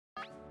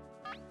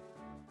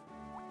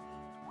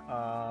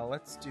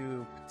Let's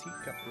do petite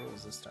cup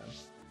rules this time.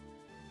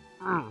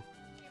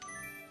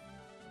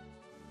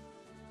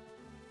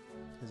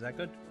 Is that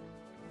good?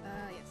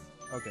 Yes.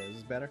 Okay, this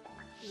is better?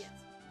 Yes.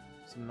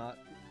 So I'm not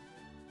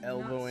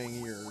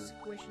elbowing Not your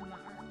squishing my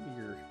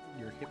arm.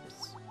 your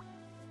hips.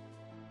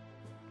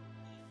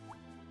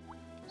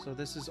 So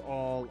this is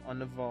all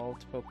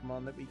unevolved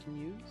Pokemon that we can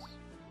use,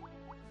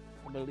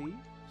 I believe.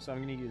 So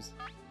I'm gonna use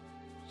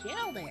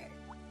Shelder.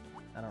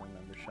 I don't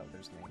remember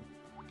Shelder's name,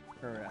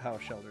 or how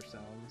Shelder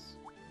sounds.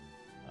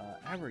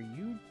 Aber,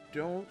 you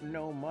don't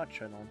know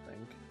much, I don't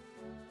think.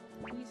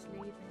 He's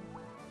sleeping.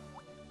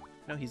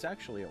 No, he's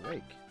actually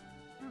awake.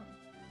 Oh.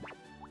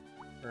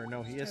 Or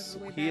no, he is.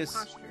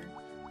 Posture.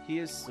 He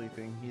is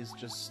sleeping. He's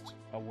just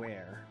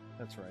aware.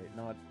 That's right,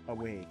 not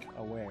awake.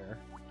 Aware.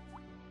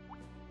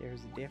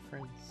 There's a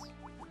difference.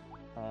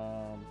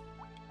 I'm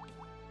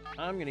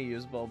gonna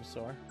use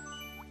Bulbasaur.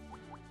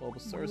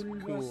 Bulbasaurs are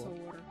cool.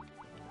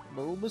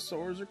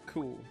 Bulbasaurs are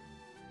cool.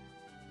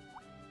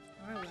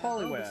 I like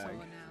Poliwag. Bulbasaur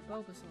now.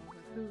 Bulbasaurs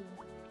are cool.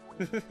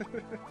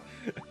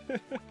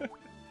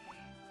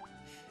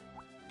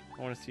 I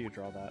want to see you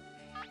draw that.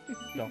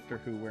 Doctor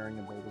Who wearing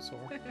a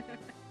Bulbasaur.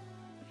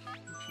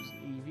 Choose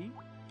an Eevee.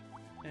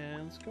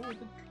 And let's go with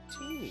the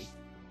Dratini.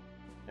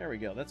 There we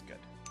go, that's good.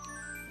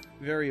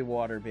 Very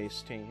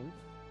water-based team.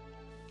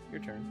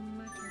 Your turn.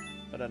 My turn.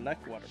 But I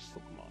like water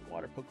Pokemon.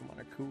 Water Pokemon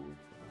are cool.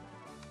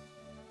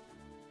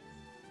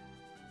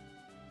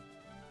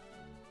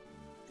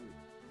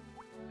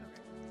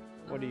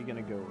 What are you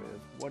gonna go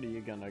with? What are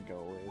you gonna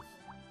go with?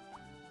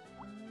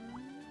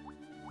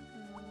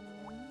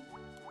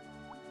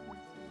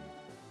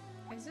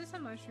 Is this a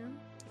mushroom?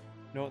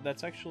 No,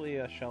 that's actually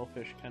a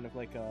shellfish, kind of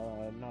like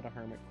a, not a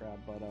hermit crab,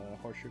 but a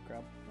horseshoe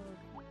crab.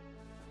 Or...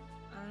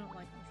 I don't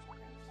like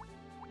mushroom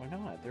crabs. Why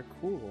not? They're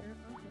cool. They're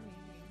ugly.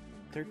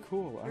 They're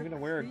cool. I'm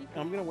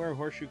gonna wear a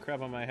horseshoe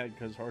crab on my head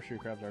because horseshoe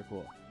crabs are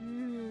cool.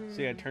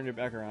 See, I turned it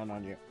back around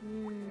on you.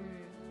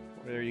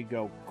 There you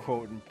go,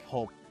 quote and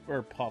pulp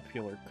or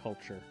popular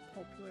culture.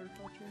 Popular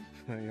culture?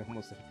 You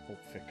almost said pulp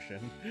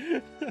fiction.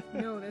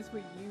 No, that's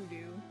what you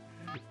do.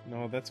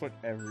 No, that's what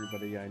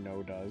everybody I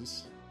know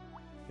does.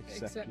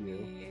 Except you.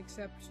 Me,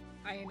 except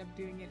I end up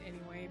doing it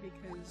anyway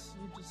because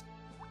you just...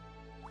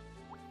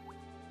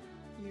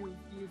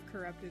 You've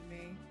corrupted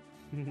me.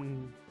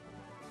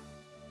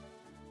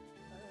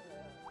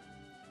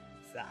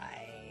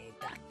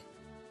 Psyduck.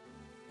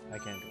 I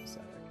can't do a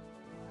Psyduck.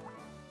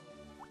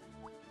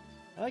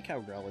 I like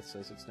how Growlithe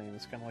says its name.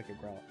 It's kind of like a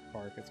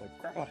bark. It's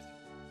like, Growlithe.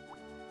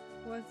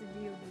 What's the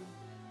Geodude?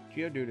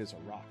 Geodude is a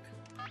rock.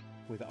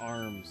 With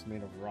arms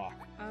made of rock.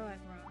 I like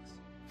rocks.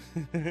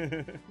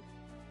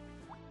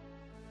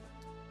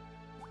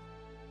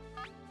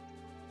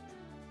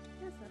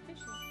 It's a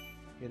fishy.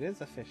 It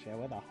is a fishy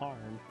with a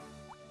horn.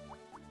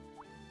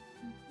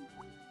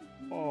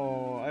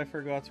 Oh, I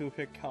forgot to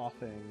pick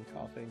Coughing.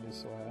 Coughing is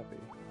so happy.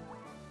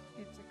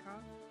 It's a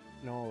cough?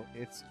 No,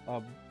 it's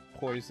a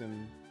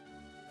poison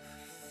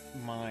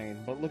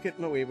mine. But look at...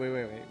 No, wait.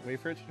 Wait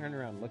for it to turn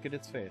around. Look at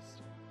its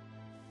face.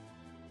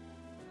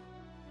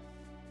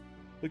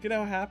 Look at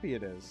how happy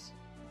it is.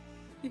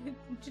 It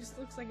just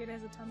looks like it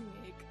has a tummy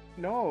ache.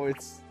 No,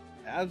 it's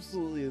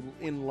absolutely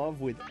in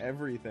love with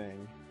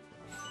everything.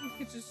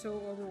 It's just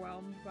so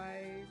overwhelmed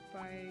by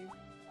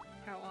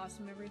how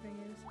awesome everything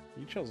is.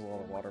 You chose a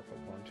lot of water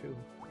Pokemon too.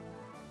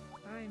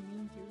 I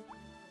mean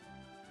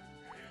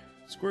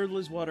to. Squirtle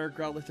is water,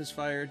 Growlithe is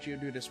fire,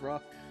 Geodude is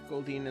rock,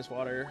 Goldeen is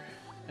water,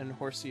 and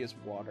Horsey is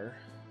water.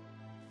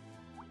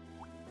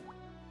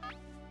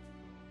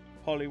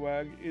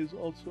 Poliwag is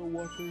also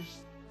water.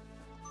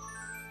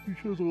 You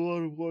chose a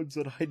lot of ones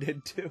that I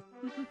did too.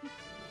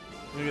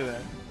 Look at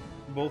that.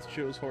 Both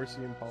chose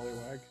Horsey and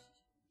Poliwag.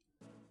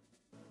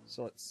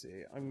 So let's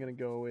see. I'm gonna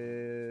go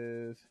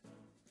with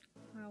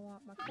I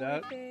want my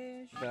that,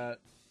 fish. that,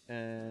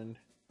 and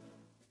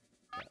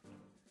that.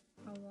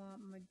 I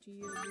want my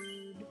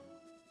Geodude.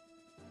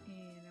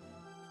 And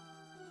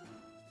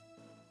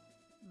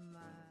I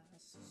want my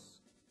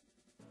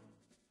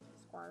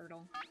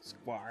Squirtle.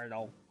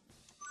 Squirtle.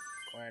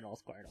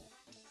 Squirtle.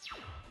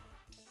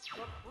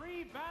 The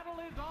free battle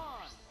is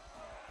on.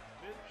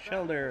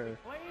 Shelder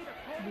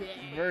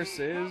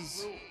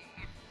versus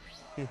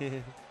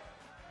a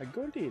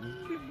Goldeen.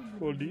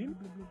 Goldeen.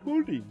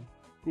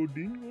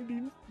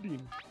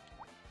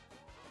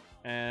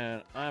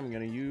 And I'm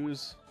gonna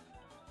use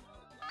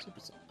Super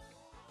Saiyan.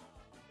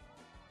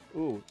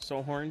 Ooh,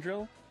 so Horn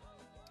Drill.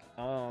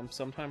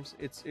 Sometimes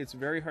it's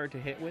very hard to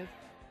hit with,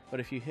 but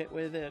if you hit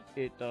with it,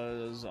 it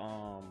does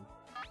an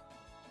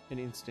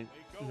instant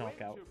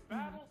knockout.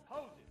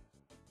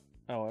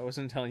 Oh, I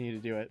wasn't telling you to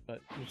do it,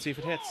 but let's see if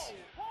it hits.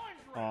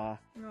 Aww.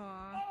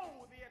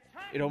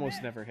 It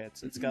almost never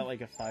hits. It's got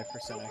like a 5%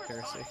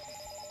 accuracy.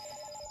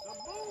 The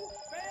move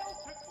failed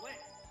to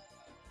click.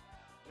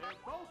 They're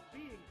both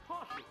being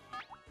cautious.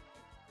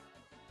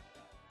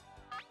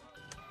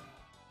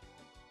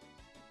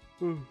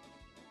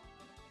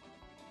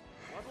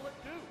 What'll it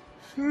do?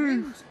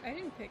 I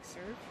didn't pick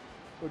Surf.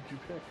 What'd you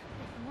pick?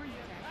 The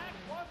attack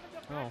wasn't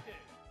effective.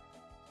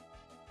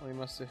 Well, he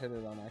must have hit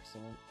it on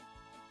accident.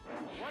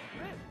 What's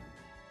this?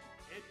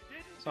 It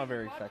didn't It's not do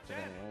very much effective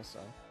damage. anyway, so...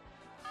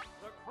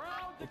 The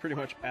crowd's We're pretty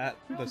much excitement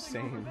at is the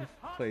building same over this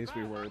hot place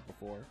we battle. were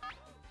before.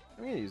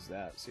 I'm gonna use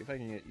that, see if I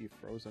can get you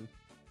frozen.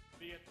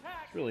 The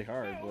attack It's really is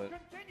hard, still but...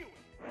 continuing.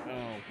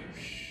 Oh,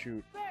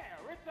 shoot. There,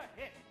 it's a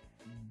hit.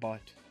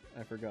 But,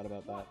 I forgot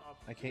about that.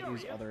 I can't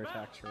use other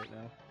attacks right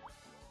now.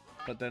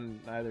 But then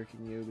neither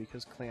can you,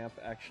 because Clamp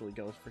actually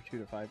goes for 2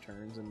 to 5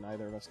 turns, and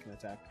neither of us can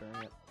attack during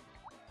it.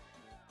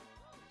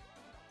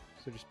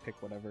 So just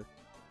pick whatever.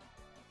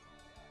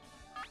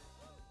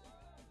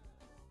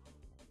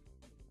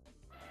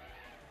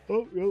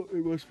 Oh, no,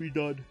 it must be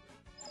done.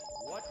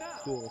 What now?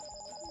 Cool.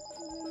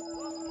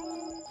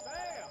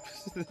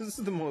 Bam! This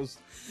is the most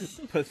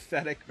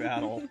pathetic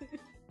battle.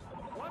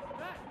 What's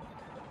that?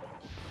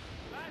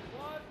 That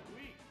was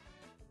weak.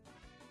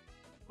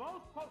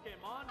 Both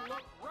Pokemon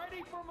look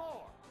ready for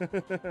more.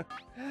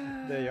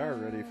 They are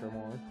ready for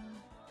more.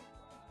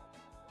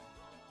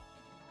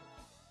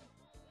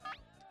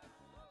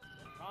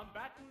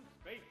 Combatants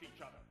face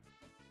each other.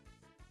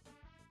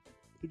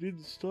 I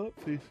didn't stop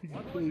facing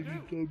What do I do?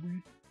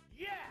 dummy.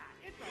 Yeah,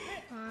 it's a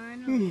hit.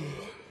 Finally.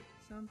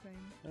 Something.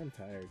 I'm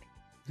tired.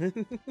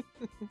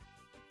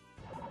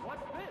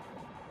 What's this?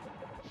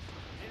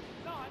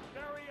 It's not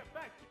very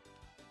effective.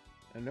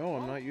 I know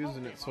I'm not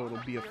using it so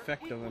it'll be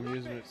effective, I'm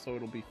using it so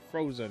it'll be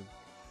frozen.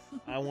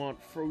 I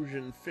want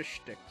frozen fish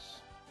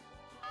sticks.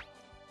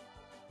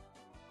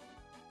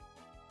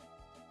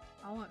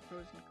 I want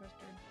frozen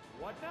custard.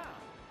 What now?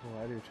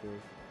 Oh, I do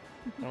too.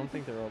 I don't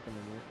think they're open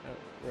in here,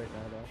 right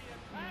now though.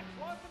 The attack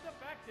wasn't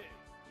effective.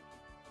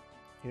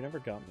 You never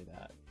got me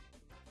that.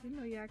 Didn't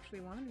know you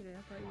actually wanted it.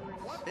 I thought you were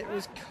just... It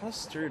was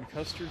custard.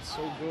 Custard's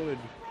so good.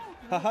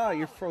 Haha,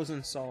 you're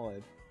frozen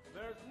solid.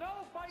 There's no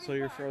fighting So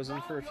you're back frozen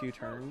while for a you're few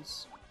frozen.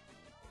 turns.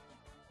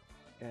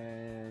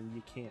 And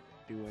you can't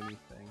do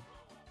anything.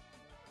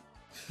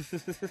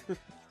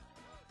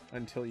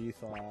 Until you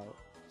thaw out.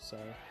 So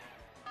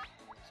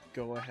just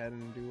go ahead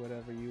and do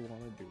whatever you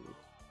want to do.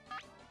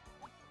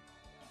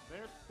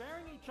 They're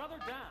staring each other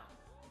down.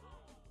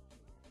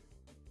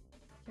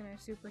 Can I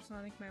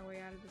supersonic my way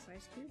out of this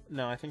ice cube?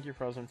 No, I think you're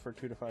frozen for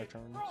 2 to 5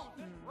 turns.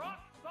 Frozen rock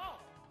solid.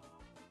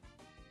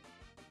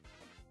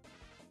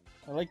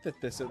 I like that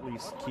this at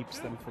least keeps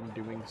them from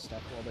doing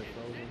stuff while they're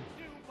frozen. Didn't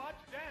do much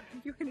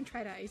damage. You're gonna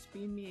try to ice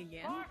beam me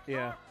again? Sparks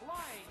Yeah. are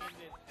flying in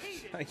this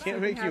heated I battle. can't I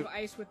make have you.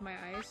 ice with my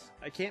ice.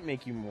 I can't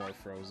make you more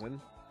frozen.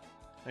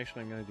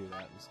 Actually, I'm gonna do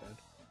that instead.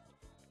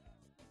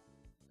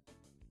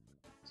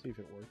 See if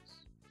it works.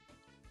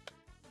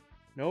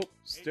 Nope,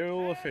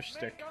 still a It fish can't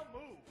stick. make a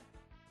move.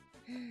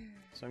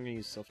 So I'm gonna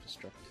use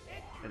self-destruct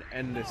and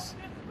end this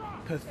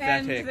End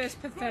pathetic. this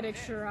pathetic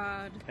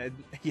charade.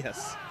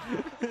 Yes,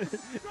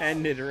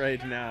 end it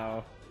right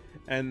now.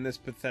 End this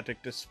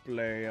pathetic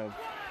display of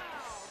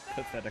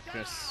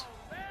patheticness.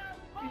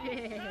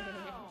 Yeah.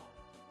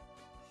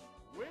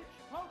 Which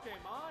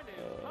Pokemon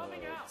is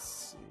coming out? Let's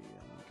see.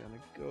 I'm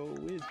gonna go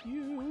with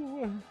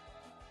you.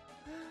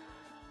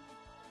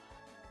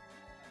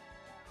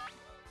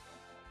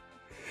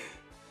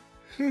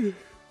 It's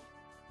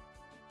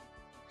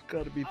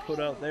got to be put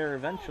out there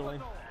eventually.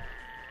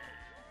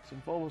 So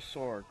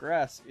Bulbasaur,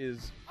 grass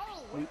is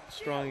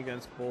strong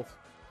against both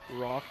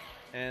rock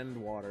and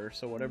water,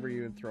 so whatever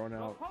you had thrown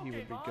out, he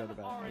would be good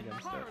about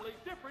against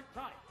it. Different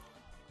types.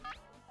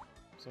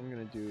 So I'm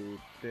gonna do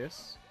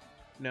this.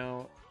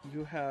 Now,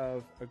 you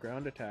have a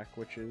ground attack,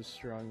 which is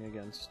strong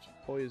against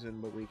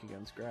poison, but weak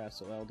against grass,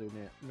 so that'll do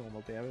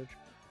normal damage.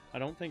 I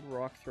don't think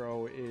Rock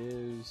Throw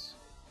is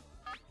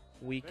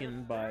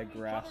weakened by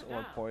grass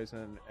or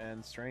poison,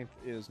 and Strength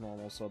is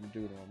normal, so it'll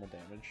do normal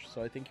damage.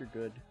 So I think you're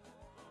good.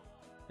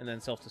 And then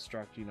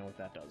Self-Destruct, you know what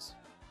that does.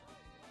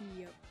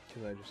 Yep.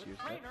 Because I just The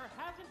used it. trainer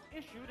hasn't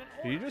issued an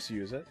Did you order. just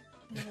use it?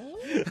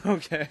 No?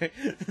 Okay,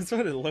 that's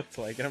what it looked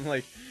like, and I'm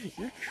like,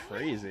 you're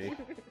crazy.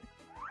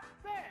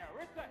 There,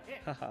 it's a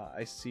hit. Haha,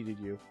 I seeded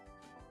you.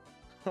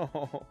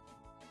 Oh.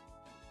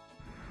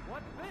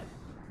 What's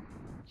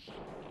this?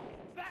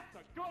 That's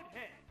a good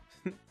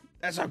hit.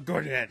 That's a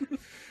good hit.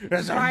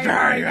 That's a Very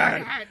very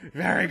good good,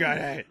 very good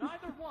hit.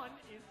 Neither one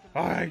is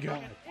Oh my considered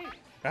God. an ace.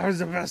 That was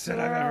the best hit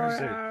I've ever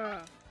seen.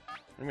 Ah.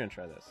 I'm gonna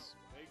try this.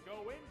 They go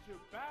into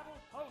battle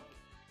posing.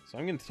 So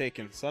I'm gonna take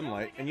in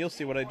Sunlight, and you'll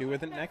see what I do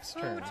with it next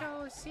turn.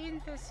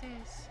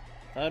 Photosynthesis.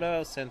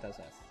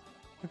 Photosynthesis.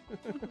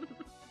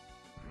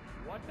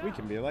 What now? We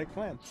can be like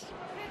plants. Hit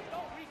the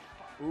weak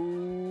spot.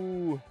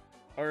 Ooh.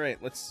 All right,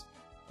 let's.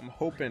 I'm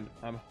hoping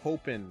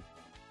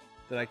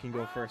that I can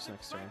go first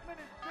next turn, Excitement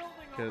is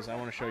building because I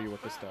over want to show you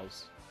what this this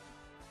does.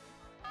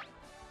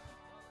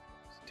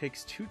 It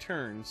takes 2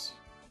 turns,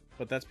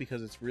 but that's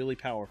because it's really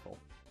powerful.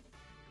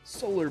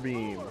 Solar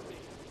Beam.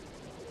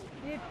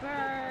 It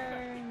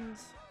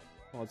burns.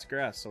 Well, it's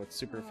grass, so it's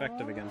super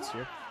effective against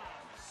you.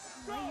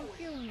 How are you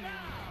feeling?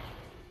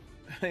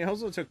 I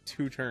also took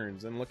 2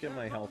 turns, and look at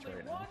my health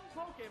right now. One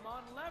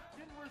Pokemon left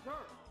in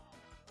reserve.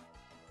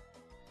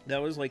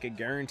 That was like a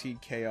guaranteed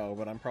KO,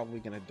 but I'm probably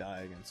gonna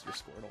die against your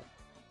Squirtle.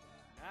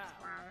 Now,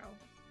 Wow.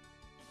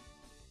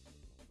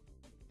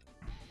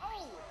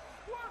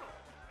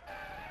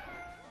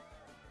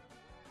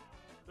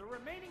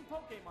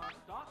 Pokemon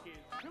stock is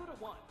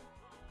 2-1.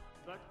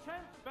 The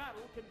 10th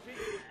battle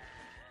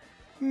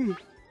continues.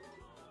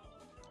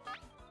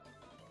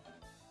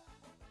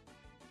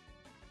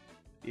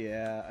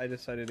 Yeah, I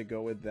decided to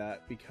go with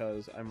that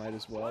because I might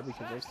as well,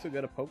 because I've still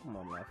got a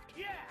Pokemon left.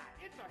 Yeah,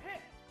 it's a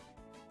hit.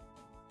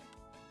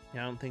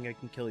 Yeah, I don't think I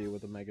can kill you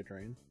with a Mega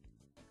Drain.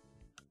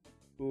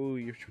 Ooh,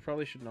 you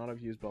probably should not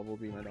have used Bubble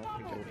Beam. I don't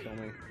think it'll kill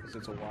me, because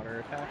it's a water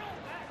attack,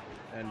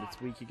 and it's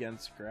weak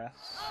against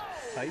grass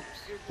types,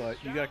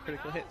 but you got a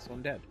critical hit, so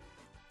I'm dead.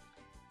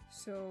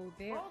 So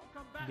there. Both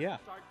combatants Yeah.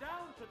 are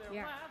down to their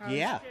Yeah. last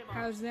Yeah. Pokemon.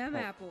 How's them Oh.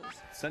 apples?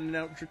 Sending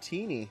out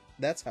Dratini.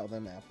 That's how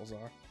them apples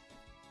are.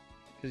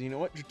 Because you know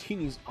what?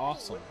 Dratini's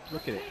awesome.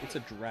 Look at it. It's a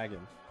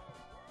dragon.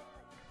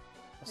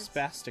 A It's-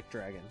 spastic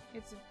dragon.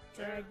 It's a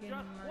There's dragon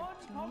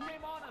just one martini.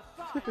 Pokemon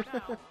aside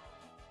now.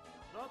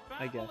 The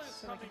I battle guess. is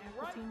So like coming an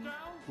right Appletini?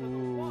 down to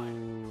the wire.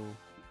 Ooh.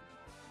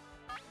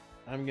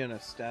 I'm gonna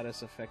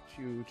status affect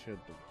you to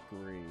the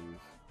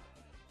grave.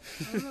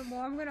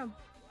 I'm gonna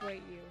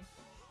bite you.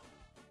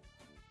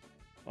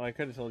 Well, I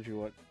could have told you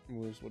what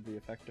moves would be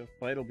effective,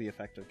 but it'll be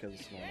effective because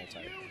it's normal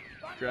type.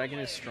 Dragon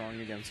is strong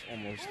against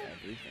almost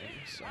everything,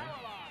 so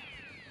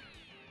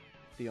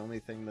the only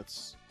thing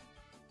that's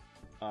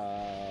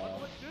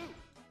What'll it do?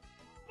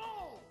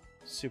 Boom!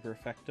 super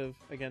effective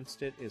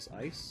against it is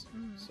ice.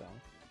 Mhm. So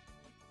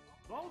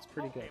Both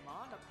pretty good.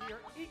 Pokemon appear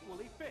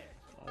equally fit.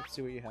 let's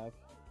see what you have.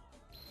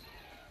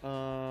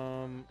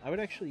 I would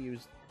actually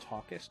use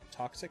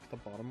Toxic, the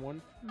bottom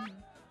one, Mhm.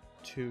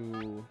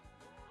 to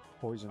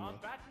poison me.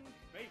 Combatants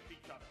face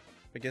each other.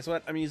 But guess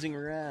what? I'm using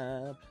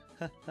Wrap.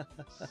 What's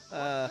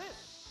this?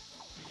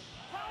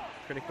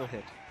 Critical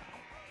hit.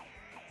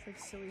 It's like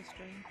silly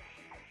string.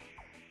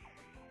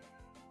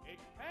 It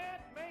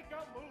can't make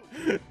a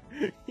move.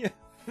 Yeah,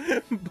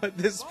 but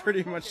this Both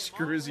pretty much Pokemon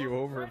screws you look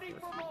over ready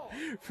for more.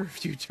 for a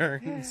few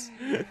turns.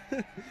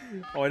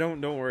 Oh,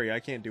 don't worry, I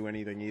can't do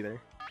anything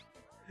either.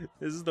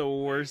 This is the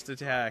worst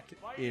attack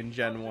in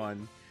Gen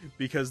 1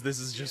 because this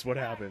is just what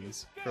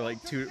happens for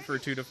like 2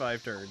 to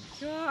 5 turns.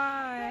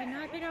 God,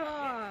 knock it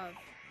off!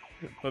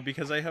 But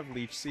because I have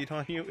Leech Seed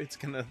on you, it's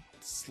gonna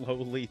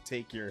slowly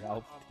take your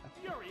health. A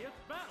furious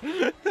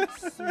battle.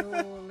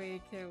 Slowly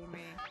kill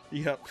me.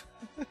 Yep.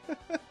 They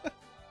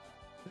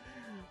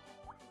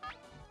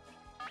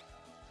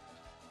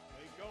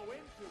go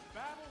into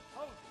battle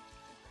poses.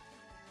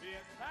 The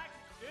attack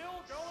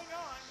still going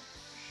on.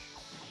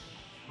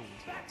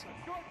 That's a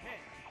good hit.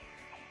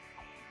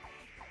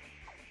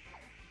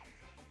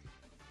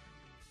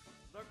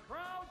 The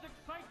crowd's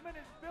excitement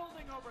is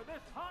building over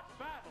this hot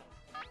battle.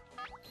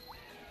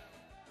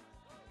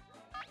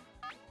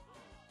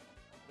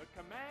 The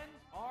commands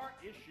are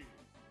issued.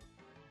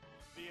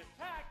 The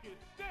attack is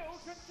still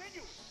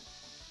continuing.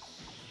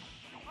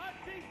 A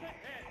decent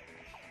hit.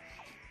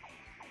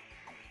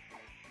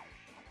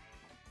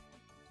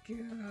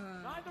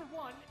 God. Neither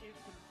one is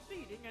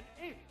conceding an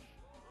inch.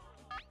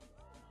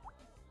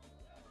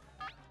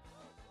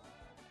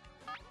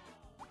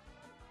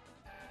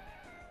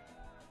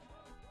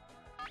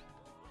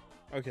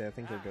 Okay, I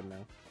think we're good now.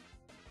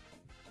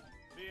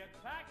 The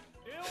attack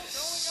still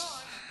going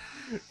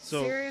on.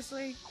 So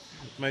Seriously?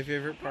 my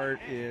favorite part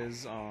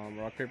is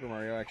Rock Paper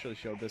Mario actually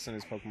showed this in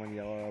his Pokemon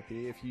Yellow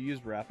LP. If you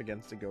use Wrap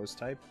against a Ghost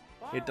type,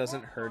 it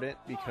doesn't hurt it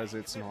because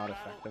it's not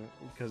effective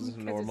because it's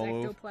a normal it's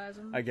move.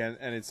 ectoplasm. Again,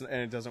 and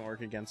it doesn't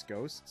work against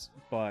ghosts,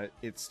 but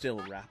it still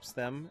wraps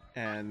them,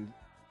 and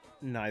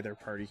neither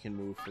party can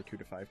move for 2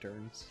 to 5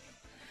 turns.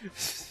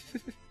 It's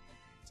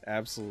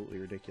absolutely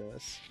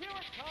ridiculous. Here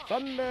it comes.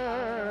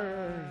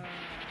 Thunder!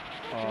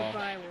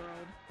 Goodbye,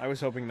 world. I was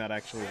hoping that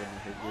actually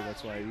wouldn't hit you,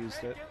 that's why I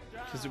used it.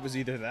 Because it was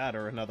either that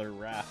or another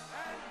wrap.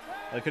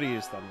 I could have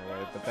used Thunder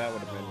Wave, but that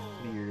would have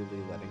been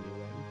nearly letting you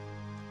win.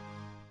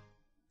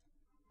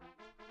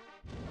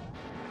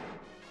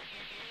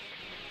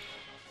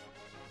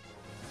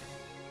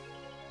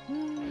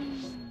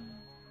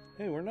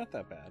 Hey, we're not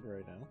that bad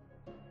right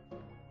now.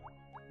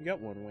 You got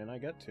 1 win, I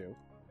got 2.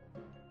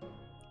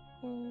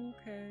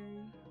 Okay.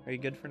 Are you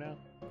good for now?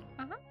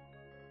 Uh-huh.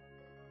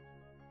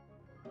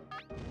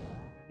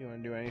 You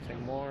want to do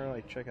anything more?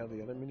 Like check out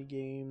the other mini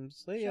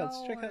games? Yeah,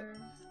 Sure.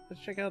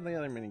 let's check out the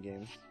other mini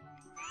games.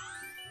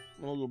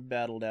 I'm a little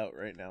battled out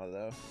right now,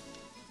 though.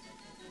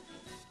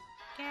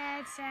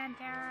 Cat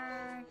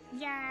Center.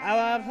 Yeah. I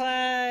wanna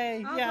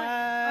play! I'll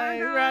Yay!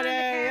 go on Ready! the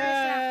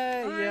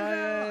carousel. Yay!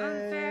 I wanna go on the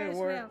Yay! Ferris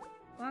We're- wheel.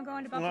 I wanna go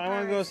into I Buffalo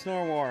wanna go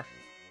Snore War.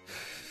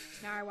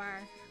 Narwhal.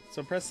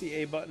 So press the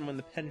A button when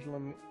the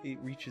pendulum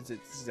reaches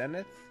its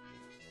zenith.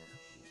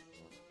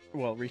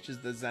 Well, reaches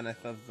the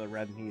zenith of the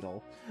red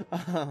needle.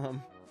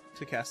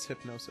 To cast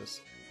Hypnosis.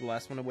 The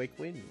last one awake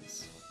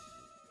wins.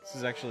 This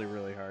is actually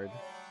really hard.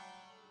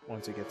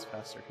 Once it gets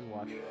faster, because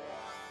watch.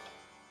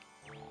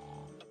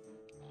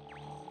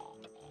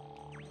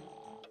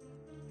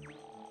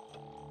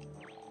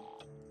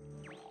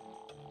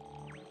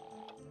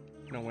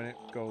 No, when it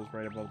goes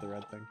right above the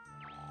red thing.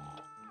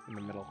 In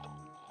the middle.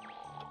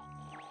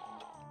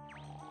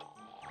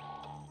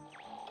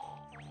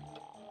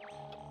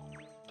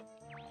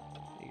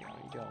 There you go,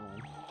 you got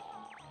one.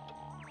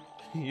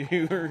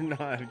 You're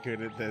not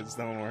good at this.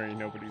 Don't worry,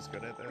 nobody's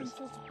good at I'm this.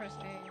 supposed to press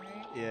A,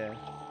 right? Yeah.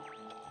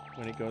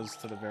 When it goes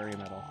to the very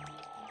middle.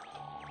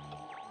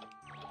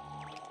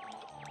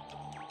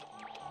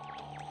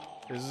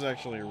 This is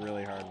actually a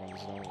really hard one,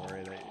 so don't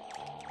worry that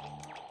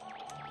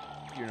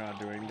you're not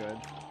doing good.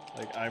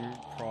 Like, I'm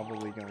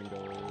probably going to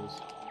lose.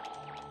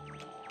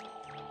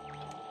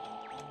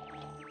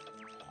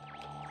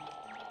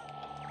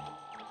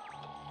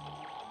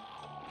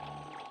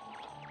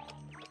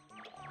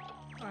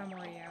 Oh, I'm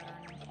already out,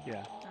 aren't I?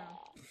 Yeah. Oh.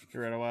 You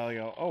read a while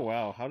ago. Oh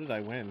wow, how did I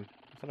win?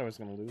 I thought I was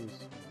gonna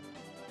lose.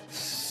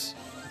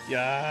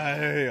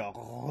 Yeah.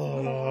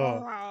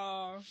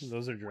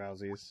 Those are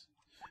drowsies.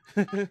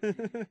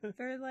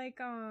 They're like,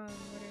 what are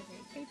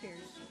they?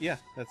 Tapirs. Yeah,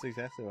 that's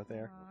exactly what they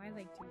are. Oh, I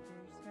like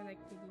tapirs. I like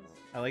piggies.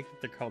 I like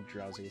that they're called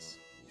drowsies.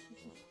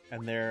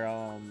 And their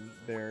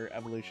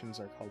evolutions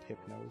are called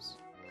hypnos.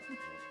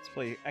 Let's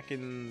play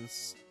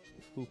Ekans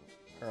Hoop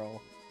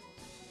Pearl.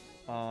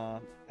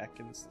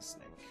 Ekans the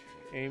snake.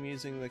 Aim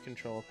using the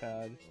control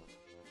pad.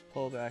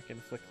 Pull back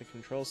and flick the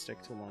control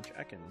stick to launch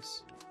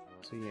Ekans.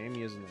 So you aim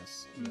using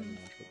this, and then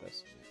launch with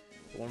this.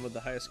 The one with the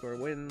highest score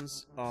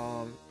wins.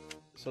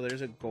 So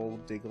there's a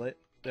gold diglet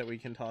that we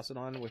can toss it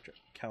on, which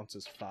counts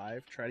as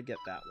 5. Try to get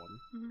that one.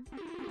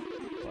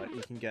 But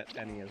you can get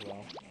any as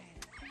well.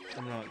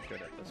 I'm not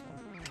good at this one.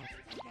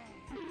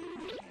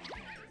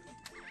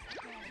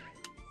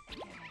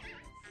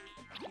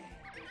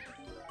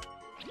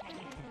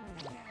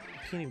 I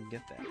can't even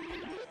get that.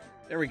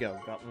 There we go,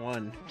 got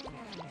one.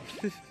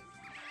 It's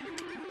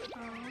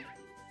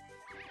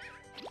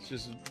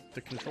just,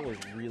 the controller's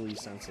really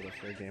sensitive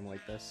for a game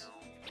like this.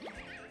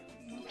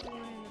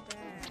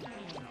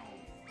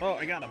 Oh,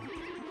 I got him!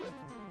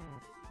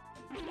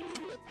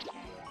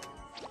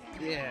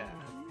 Yeah!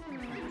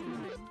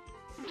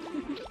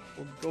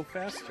 Well, go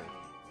faster.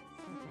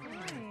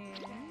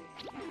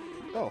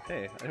 Oh,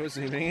 hey, I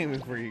wasn't even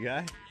aiming for you,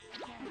 guy.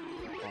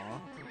 Aw.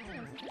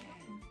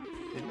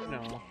 Didn't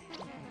know.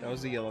 That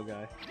was the yellow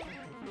guy.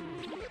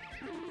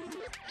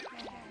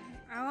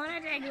 I want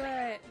a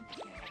Diglett!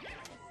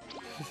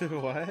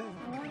 What? I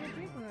want a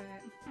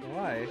Diglett.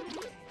 Why?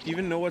 Do you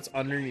even know what's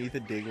underneath a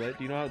Diglett?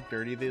 Do you know how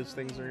dirty those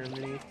things are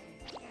underneath?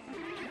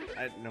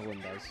 No one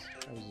does.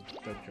 That was a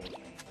dead joke.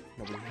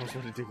 Nobody knows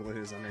what a Diglett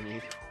is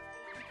underneath.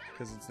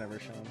 Because it's never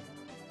shown.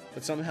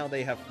 But somehow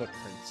they have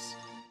footprints.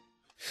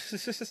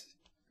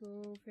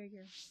 Go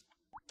figure.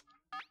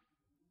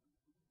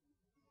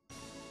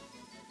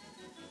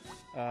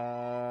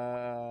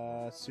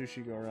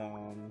 Sushi go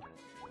around.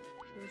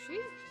 Sushi?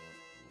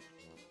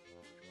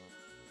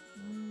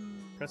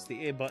 Press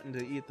the A button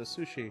to eat the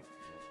sushi.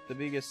 The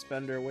biggest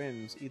spender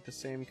wins. Eat the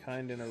same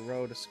kind in a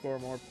row to score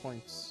more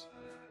points.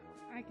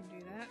 I can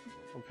do that.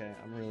 Okay,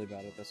 I'm really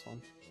bad at this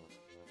one.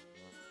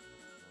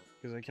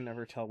 Because I can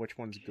never tell which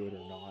one's good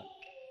or not.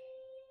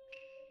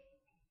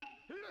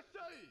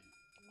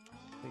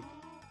 Think.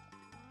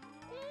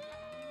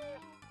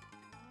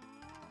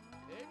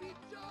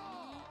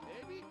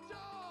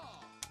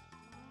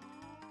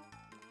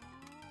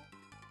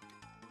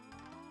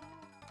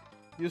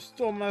 You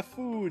stole my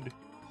food!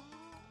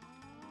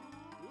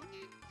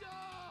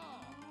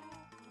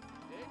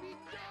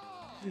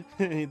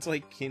 It's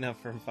like Kina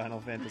from Final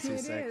Fantasy VI.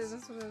 It is,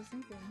 that's what I was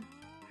thinking.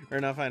 Or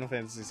not Final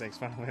Fantasy VI,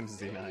 Final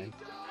Fantasy IX.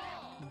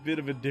 Bit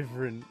of a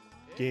different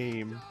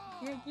game.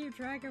 You can't keep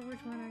track of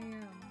which one I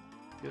am.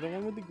 You're the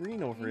one with the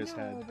green over his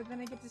head. No, but then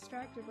I get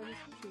distracted by the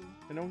sushi.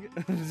 I don't get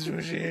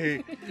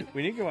sushi.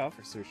 We need to go out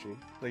for sushi.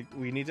 Like,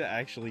 we need to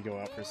actually go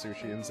out for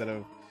sushi instead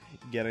of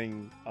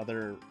getting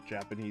other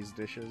Japanese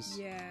dishes.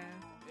 Yeah.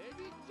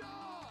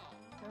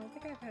 I don't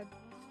think I've had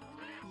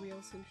real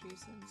sushi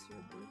since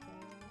your birthday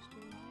last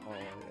year. Oh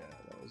yeah,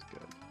 that was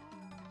good.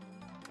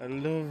 I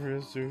love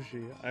real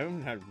sushi. I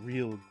haven't had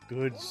real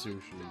good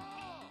sushi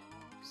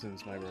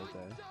since my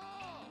birthday.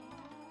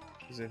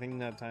 Because I think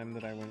that time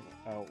that I went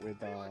out with,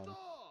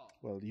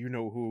 well, you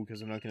know who,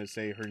 because I'm not going to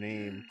say her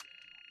name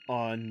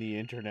on the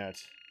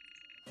internet.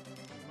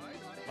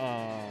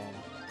 Oh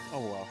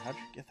wow, how'd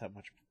you get that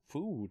much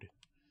food?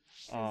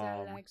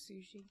 I like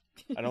sushi.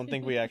 I don't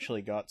think we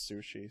actually got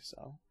sushi,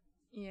 so.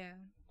 Yeah.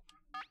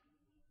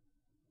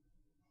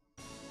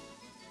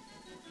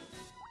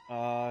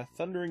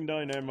 Thundering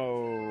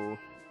Dynamo.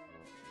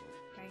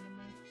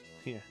 Dynamo.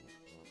 Yeah.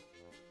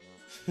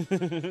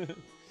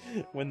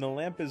 When the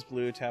lamp is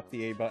blue, tap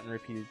the A button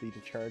repeatedly to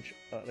charge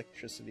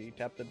electricity.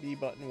 Tap the B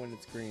button when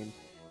it's green.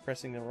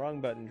 Pressing the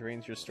wrong button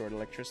drains your stored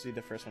electricity.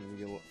 The first one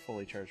to get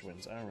fully charged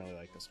wins. I don't really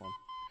like this one.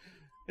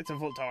 It's a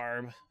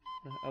Voltorb.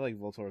 I like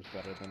Voltorbs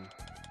better than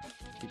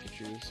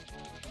Pikachu's.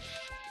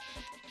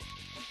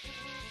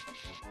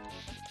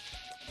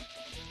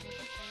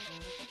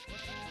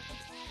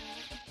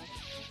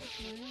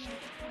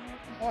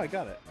 Oh, I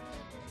got it.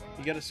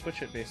 You gotta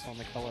switch it based on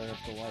the color of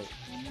the light.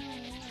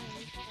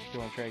 You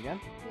wanna try again?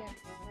 Yeah.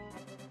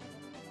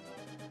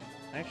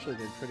 I actually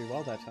did pretty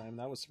well that time.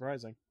 That was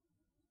surprising.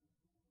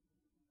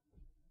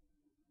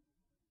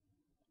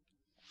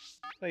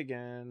 Play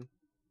again.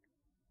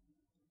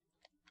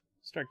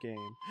 Start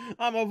game.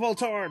 I'm a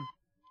Voltorb!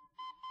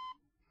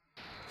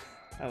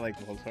 I like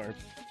Voltorb.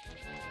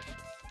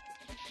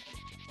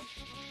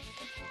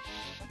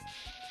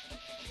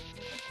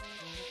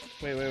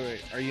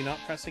 Wait. Are you not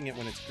pressing it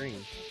when it's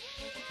green?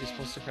 You're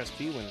supposed to press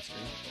B when it's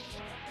green.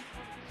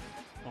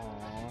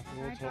 Aww,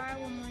 Can I try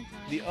one more time?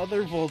 the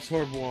other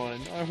Voltorb won.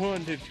 I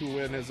wanted to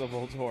win as a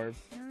Voltorb.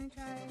 Can I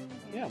try again?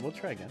 Yeah, we'll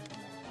try again.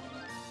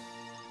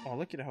 Oh,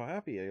 look at how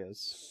happy he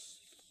is.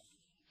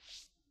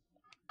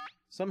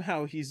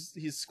 Somehow he's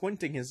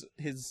squinting his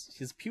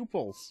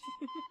pupils.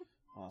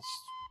 Oh,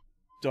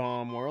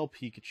 dumb. We're all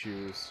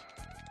Pikachus.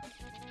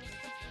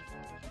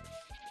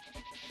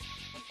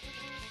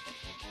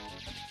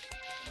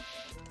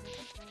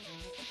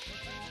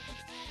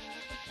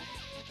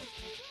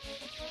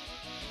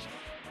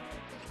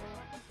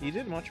 You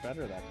did much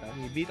better that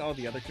time. You beat all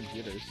the other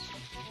computers.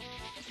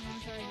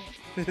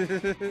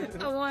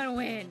 I want to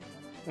win.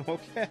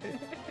 Okay.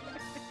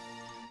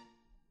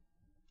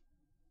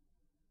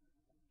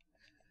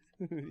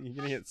 You're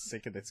gonna get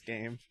sick of this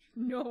game.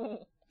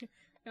 No.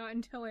 Not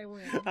until I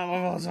win. I'm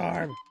a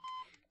Voltorb!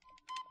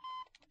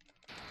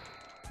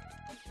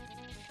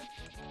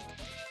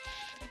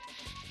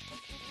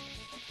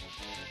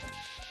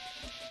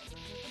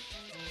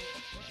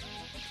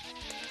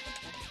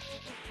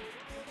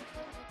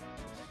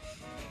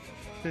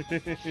 I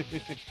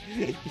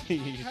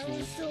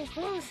was so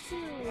close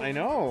to. I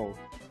know,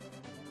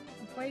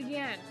 Play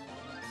again.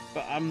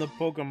 but I'm the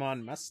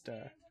Pokemon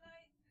master.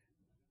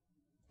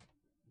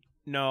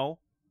 No.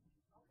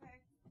 Okay.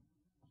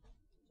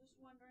 Just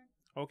wondering.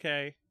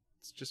 Okay.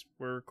 It's just,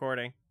 we're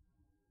recording.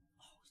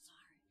 Oh,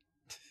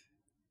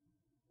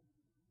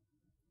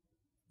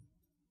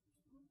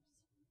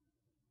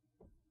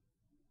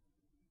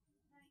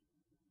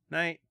 sorry.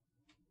 Night.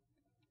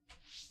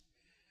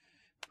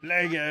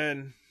 Play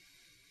again.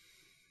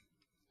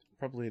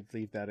 Probably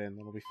leave that in,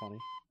 that'll be funny.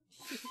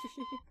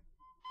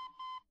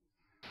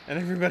 And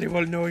everybody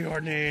will know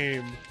your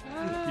name.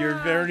 Your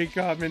very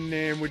common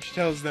name, which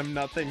tells them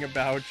nothing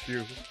about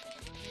you.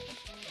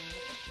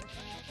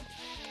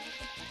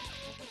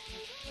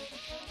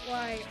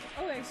 Why,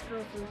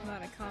 0xgirlfoo is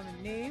not a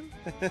common name.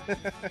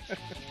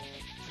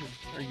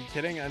 Are you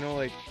kidding? I know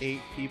like 8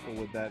 people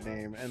with that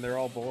name, and they're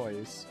all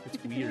boys.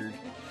 It's weird.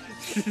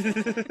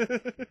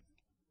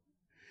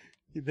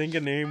 You'd think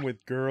a name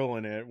with girl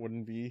in it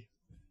wouldn't be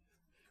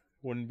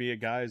a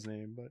guy's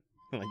name, but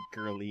like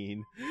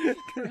Girleen.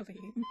 Girly.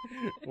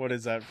 What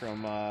is that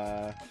from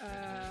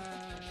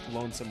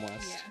Lonesome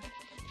West?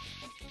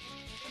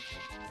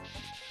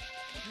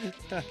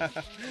 Yeah.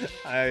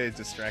 I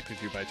distracted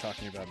you by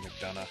talking about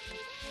McDonough.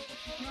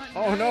 Not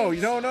Oh no,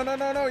 nice.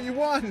 no, you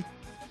won!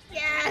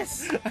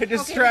 Yes! I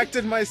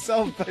distracted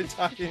myself by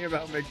talking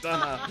about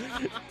McDonough.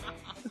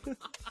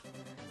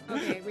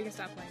 Okay, we can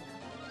stop playing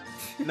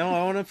now. No,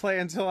 I want to play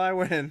until I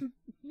win.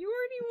 You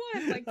already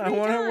won, like 3 I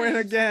want to win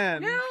times.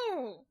 again. No!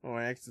 Oh,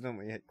 I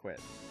accidentally hit quit.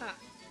 Ah.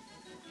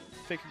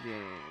 Pick a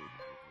game.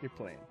 You're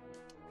playing.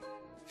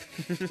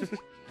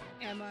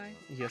 Am I?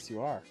 Yes, you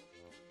are.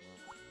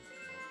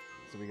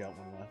 So we got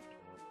one left.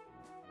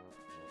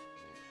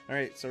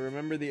 Alright, so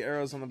remember the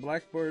arrows on the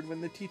blackboard. When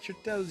the teacher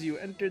tells you,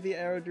 enter the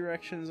arrow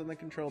directions on the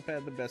control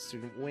pad. The best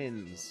student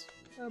wins.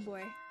 Oh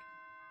boy.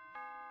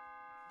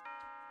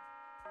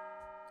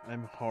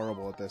 I'm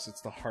horrible at this.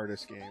 It's the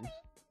hardest game.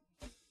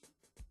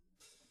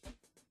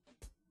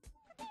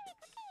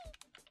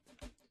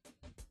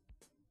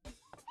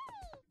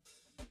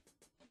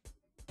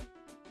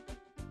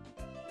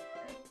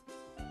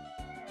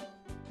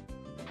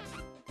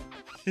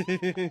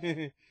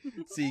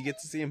 So you get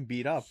to see him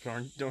beat up.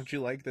 Don't you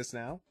like this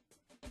now?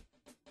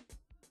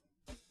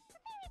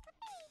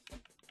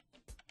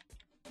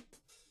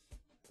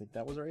 Think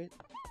that was right?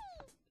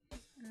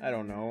 I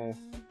don't know.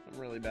 I'm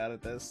really bad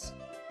at this.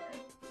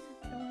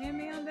 Don't hit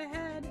me on the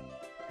head.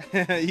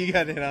 You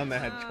got hit on the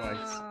head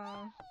twice.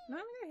 No,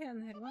 I got hit on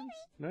the head once.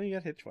 No, you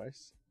got hit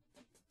twice.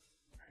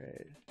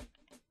 Right.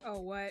 Oh,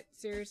 what?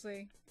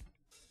 Seriously?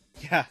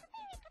 Yeah.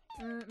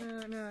 No.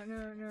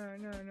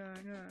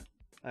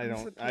 I I'm don't.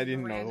 slipping I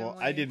didn't know. randomly.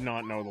 I did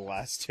not know the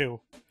last two.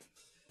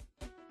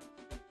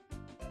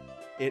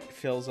 It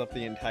fills up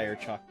the entire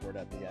chalkboard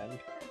at the end.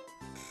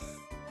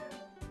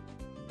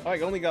 Oh, I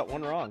only got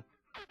one wrong.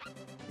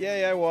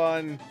 Yay! I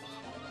won.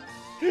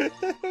 Do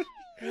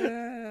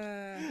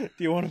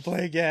you want to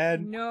play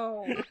again?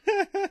 No.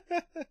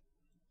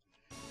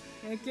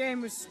 That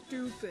game was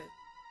stupid.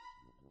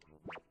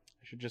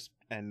 I should just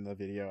end the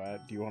video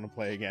at, do you want to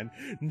play again?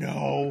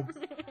 No!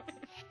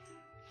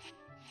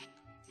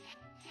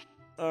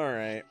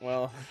 Alright,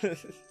 well,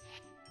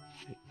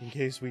 in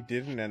case we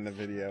didn't end the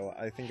video,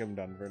 I think I'm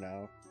done for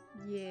now.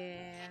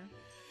 Yeah.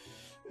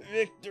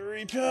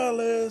 Victory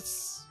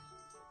Palace!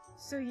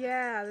 So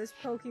yeah, this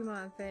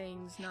Pokemon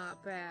thing's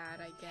not bad,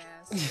 I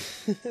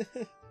guess.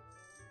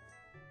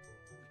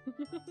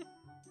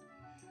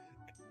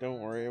 Don't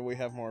worry, we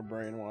have more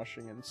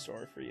brainwashing in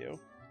store for you.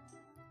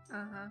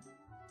 Uh-huh.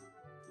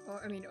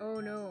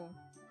 Oh no.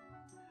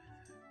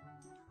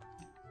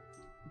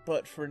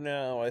 But for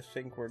now, I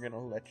think we're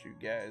gonna let you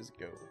guys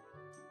go.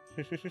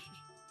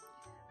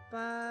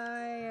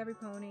 Bye, every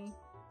pony.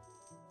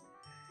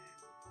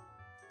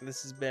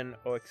 This has been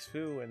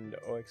 0xfoo and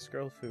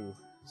 0xgirlfoo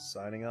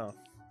signing off.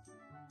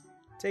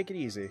 Take it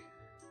easy.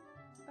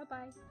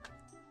 Bye-bye.